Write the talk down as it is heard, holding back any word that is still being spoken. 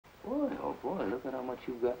look at how much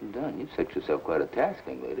you've gotten done. You've set yourself quite a task,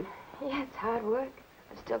 young lady. Yeah, it's hard work.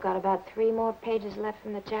 I've still got about 3 more pages left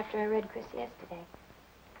from the chapter I read Chris yesterday.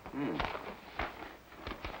 You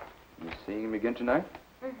seeing him again tonight?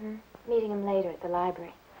 Mm-hmm. Meeting him later at the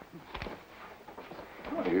library.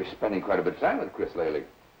 Oh, you're spending quite a bit of time with Chris lately.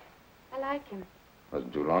 I like him.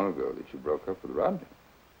 Wasn't too long ago that you broke up with Rodney.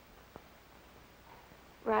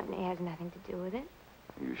 Rodney has nothing to do with it.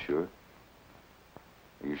 Are you sure?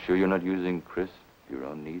 Are you sure you're not using Chris for your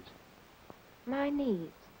own needs? My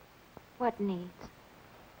needs? What needs?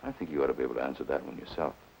 I think you ought to be able to answer that one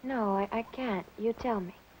yourself. No, I can't. You tell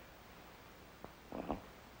me. Well,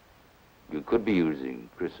 you could be using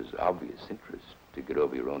Chris's obvious interest to get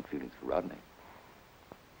over your own feelings for Rodney.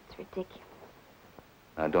 It's ridiculous.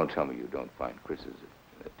 Now, don't tell me you don't find Chris's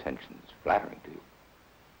attentions flattering to you.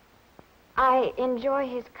 I enjoy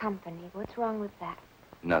his company. What's wrong with that?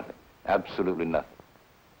 Nothing. Absolutely nothing.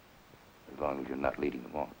 As long as you're not leading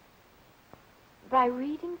him on. By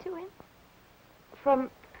reading to him? From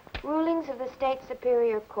Rulings of the State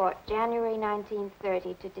Superior Court, January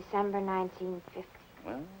 1930 to December 1950.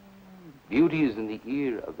 Well, beauty is in the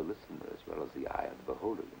ear of the listener as well as the eye of the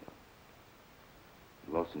beholder, you know.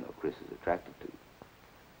 You also know Chris is attracted to you.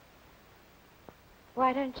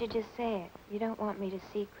 Why don't you just say it? You don't want me to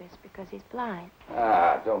see Chris because he's blind.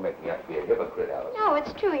 Ah, don't make me out to be a hypocrite, Alice. No,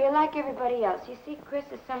 it's true. You're like everybody else. You see Chris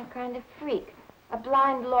as some kind of freak. A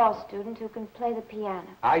blind law student who can play the piano.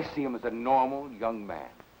 I see him as a normal young man,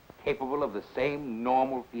 capable of the same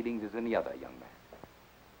normal feelings as any other young man,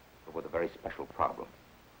 but with a very special problem.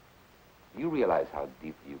 Do you realize how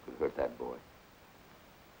deeply you could hurt that boy?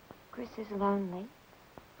 Chris is lonely.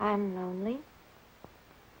 I'm lonely.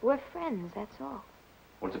 We're friends, that's all.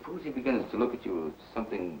 Well, suppose he begins to look at you as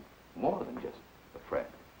something more than just a friend.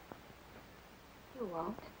 You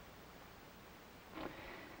won't.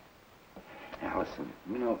 Allison,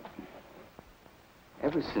 you know,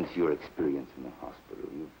 ever since your experience in the hospital,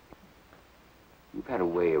 you've had a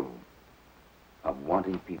way of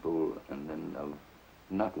wanting people and then of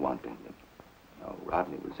not wanting them. Now,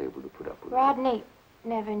 Rodney was able to put up with Rodney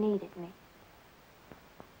never needed me.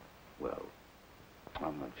 Well,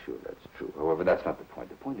 I'm not sure that's true. However, that's not the point.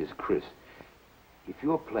 The point is, Chris, if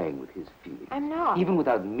you're playing with his feelings... I'm not. Even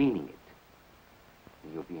without meaning it,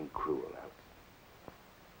 then you're being cruel, Alice.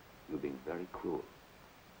 You're being very cruel.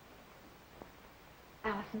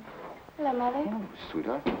 Allison. Hello, Mother. Oh,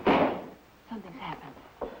 sweetheart. Something's happened.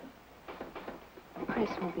 Chris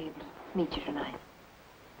won't be able to meet you tonight.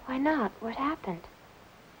 Why not? What happened?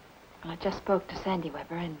 Well, I just spoke to Sandy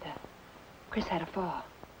Weber, and Chris had a fall.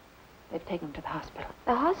 They've taken him to the hospital.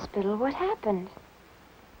 The hospital? What happened?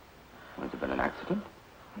 Has it been an accident?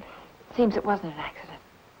 It seems it wasn't an accident.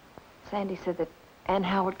 Sandy said that Ann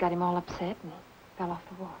Howard got him all upset and he fell off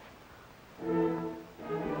the wharf.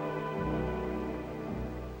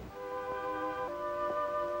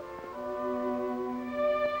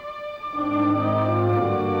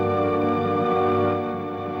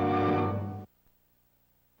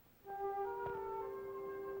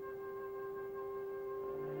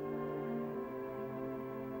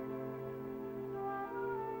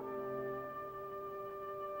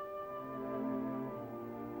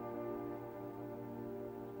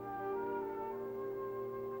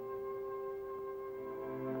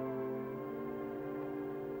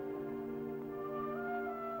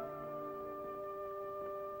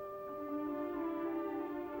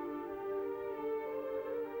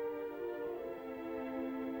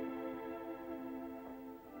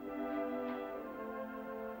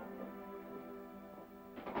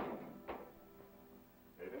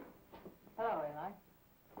 Hello, Eli.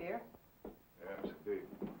 Beer? Yes, indeed.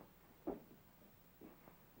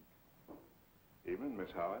 Evening, Miss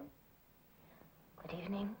Howard. Good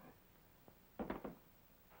evening.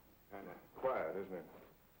 Kind of quiet, isn't it?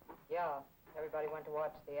 Yeah. Everybody went to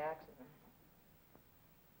watch the accident.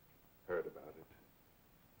 Heard about it.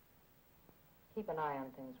 Keep an eye on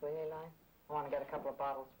things, will you, Eli? I want to get a couple of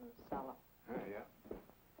bottles from the cellar. Yeah.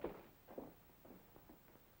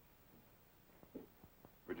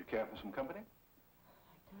 Would you care for some company? I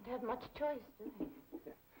don't have much choice, do I?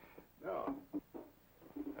 No.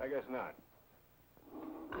 I guess not.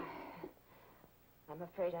 I'm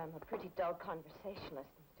afraid I'm a pretty dull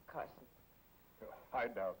conversationalist, Mr. Carson. I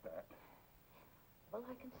doubt that. All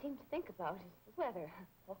I can seem to think about is the weather.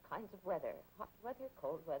 All kinds of weather. Hot weather,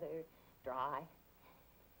 cold weather, dry.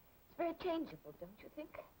 It's very changeable, don't you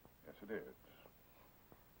think? Yes, it is.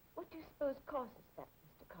 What do you suppose causes that,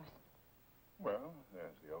 Mr. Carson? Well,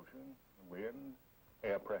 there's the ocean, the wind,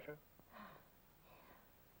 air pressure.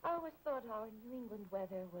 I always thought our New England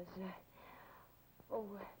weather was,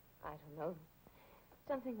 I don't know,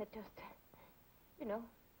 Something that just, you know,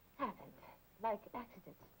 happened, like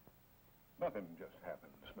accidents. Nothing just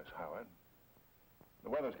happens, Miss Howard. The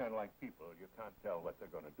weather's kind of like people. You can't tell what they're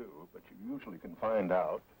going to do, but you usually can find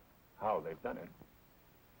out how they've done it.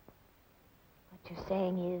 What you're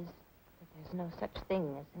saying is that there's no such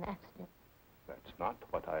thing as an accident. That's not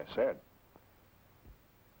what I said.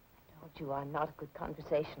 I told you I'm not a good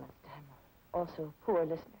conversationalist. I'm also a poor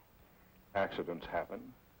listener. Accidents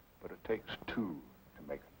happen, but it takes two to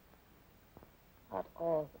make them. Not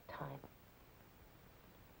all the time.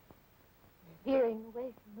 We're veering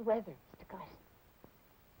away from the weather, Mr. Carson.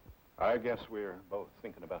 I guess we're both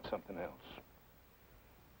thinking about something else.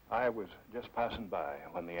 I was just passing by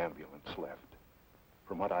when the ambulance left.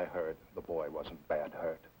 From what I heard, the boy wasn't bad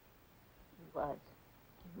hurt. He was.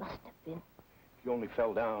 He must have been. He only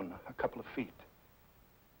fell down a couple of feet.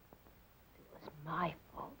 It was my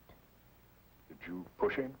fault. Did you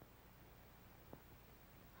push him?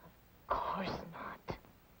 Of course not.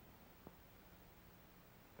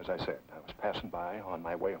 As I said, I was passing by on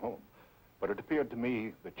my way home. But it appeared to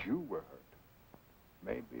me that you were hurt.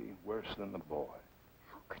 Maybe worse than the boy.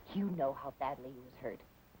 How could you know how badly he was hurt?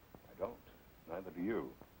 I don't. Neither do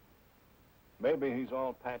you. Maybe he's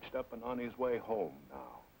all patched up and on his way home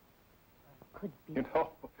now. Could be. You know,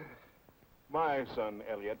 my son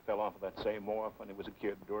Elliot fell off of that same wharf when he was a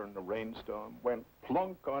kid during a rainstorm. Went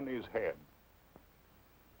plunk on his head.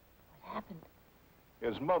 What happened?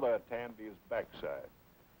 His mother tanned his backside.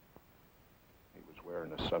 He was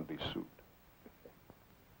wearing a Sunday suit.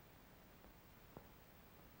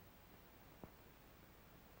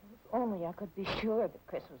 If only I could be sure that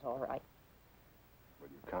Chris was all right. Well,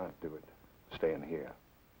 you can't do it staying here.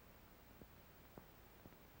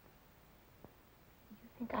 You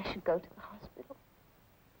think I should go to the hospital?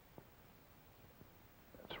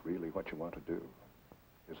 That's really what you want to do,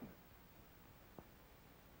 isn't it?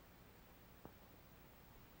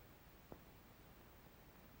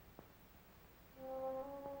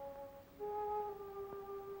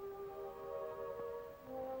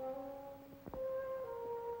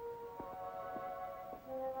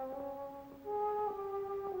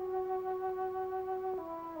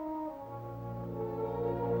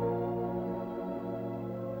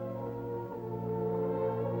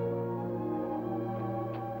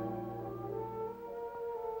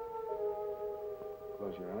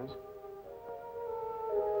 Close your eyes.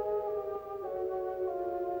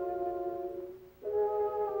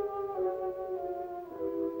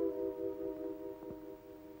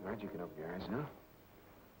 All right, you can open your eyes now.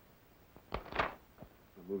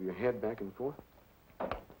 Move your head back and forth. Does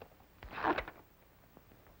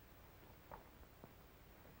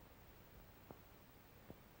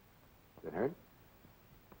it hurt?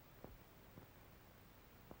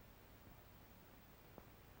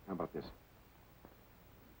 How about this?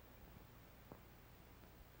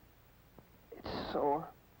 It's sore.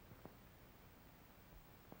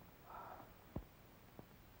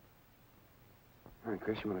 All right,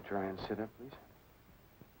 Chris, you want to try and sit up, please?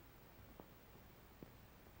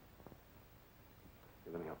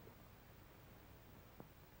 Here, let me help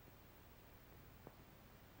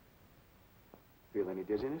you. Feel any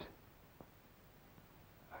dizziness?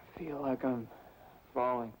 I feel like I'm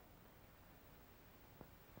falling.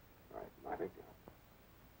 All right, lie back down.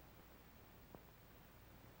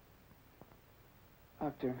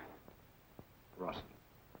 Doctor, Rossi.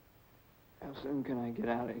 how soon can I get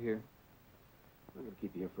out of here? We're going to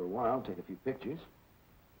keep you here for a while, take a few pictures.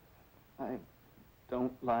 I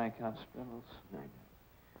don't like hospitals. I know.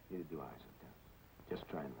 Neither do I sometimes. Just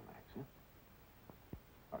try and relax, huh?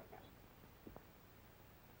 All right, guys.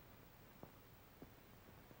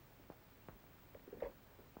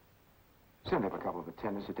 Send up a couple of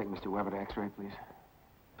attendants to take Mr. Weber to X-ray, please.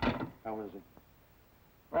 How is he?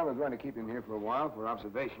 Well, we're going to keep him here for a while for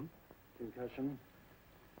observation. Concussion?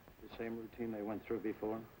 The same routine they went through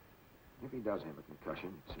before? If he does have a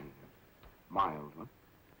concussion, it's a mild one.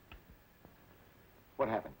 What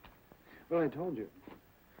happened? Well, I told you.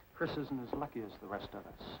 Chris isn't as lucky as the rest of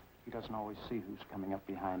us. He doesn't always see who's coming up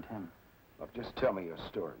behind him. Look, just tell me your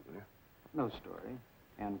story, will you? No story.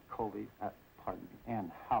 Ann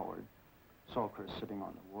Howard saw Chris sitting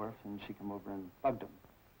on the wharf, and she came over and bugged him.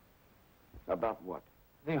 About what?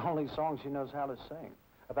 The only song she knows how to sing.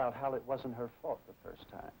 About how it wasn't her fault the first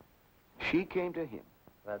time. She came to him.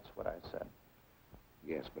 That's what I said.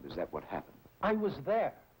 Yes, but is that what happened? I was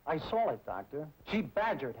there. I saw it, Doctor. She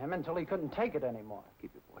badgered him until he couldn't take it anymore.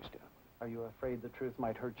 Keep your voice down. Are you afraid the truth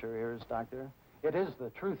might hurt your ears, Doctor? It is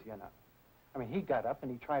the truth, you know. I mean, he got up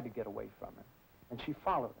and he tried to get away from her. And she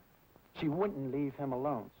followed him. She wouldn't leave him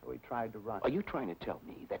alone, so he tried to run. Are you trying to tell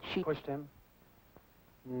me that she... Pushed him.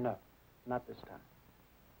 No, not this time.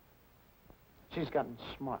 She's gotten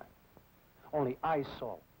smart. Only I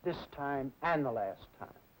saw it, this time and the last time.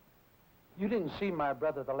 You didn't see my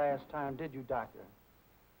brother the last time, did you, Doctor?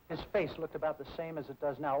 His face looked about the same as it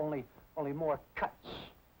does now, only more cuts,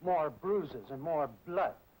 more bruises, and more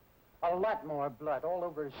blood. A lot more blood, all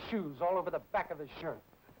over his shoes, all over the back of his shirt.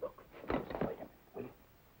 Look, wait a minute, will you?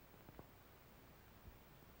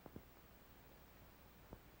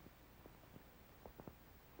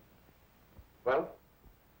 Well?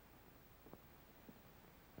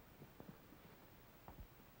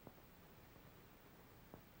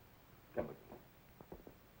 Come with me.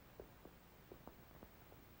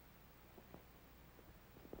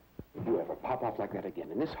 If you ever pop off like that again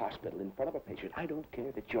in this hospital in front of a patient, I don't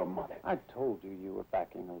care that your mother... I told you you were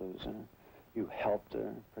backing a loser. You helped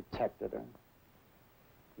her, protected her.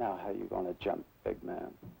 Now how you gonna jump, big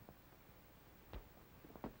man?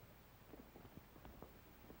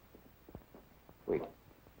 Wait.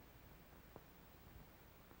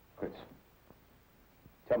 Chris,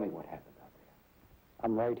 tell me what happened out there.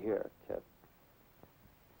 I'm right here, kid.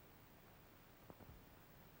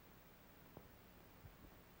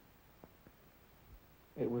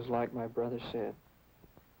 It was like my brother said.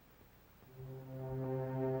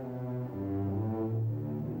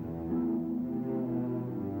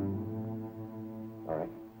 All right.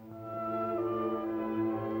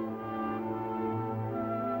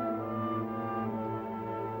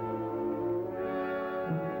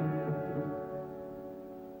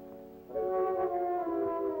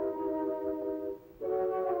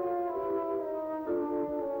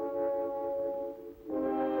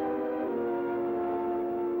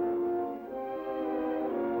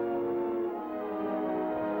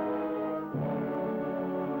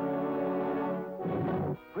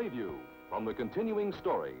 Preview from the continuing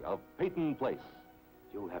story of Peyton Place.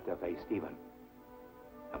 You'll have to face Stephen,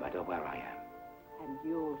 no matter where I am. And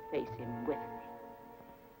you'll face him with me.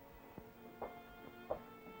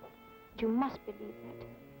 You must believe it.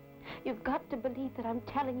 You've got to believe that I'm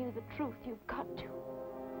telling you the truth. You've got to.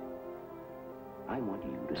 I want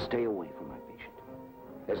you to stay away from my patient.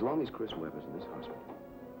 As long as Chris Webber's in this hospital,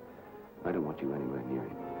 I don't want you anywhere near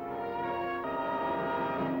him.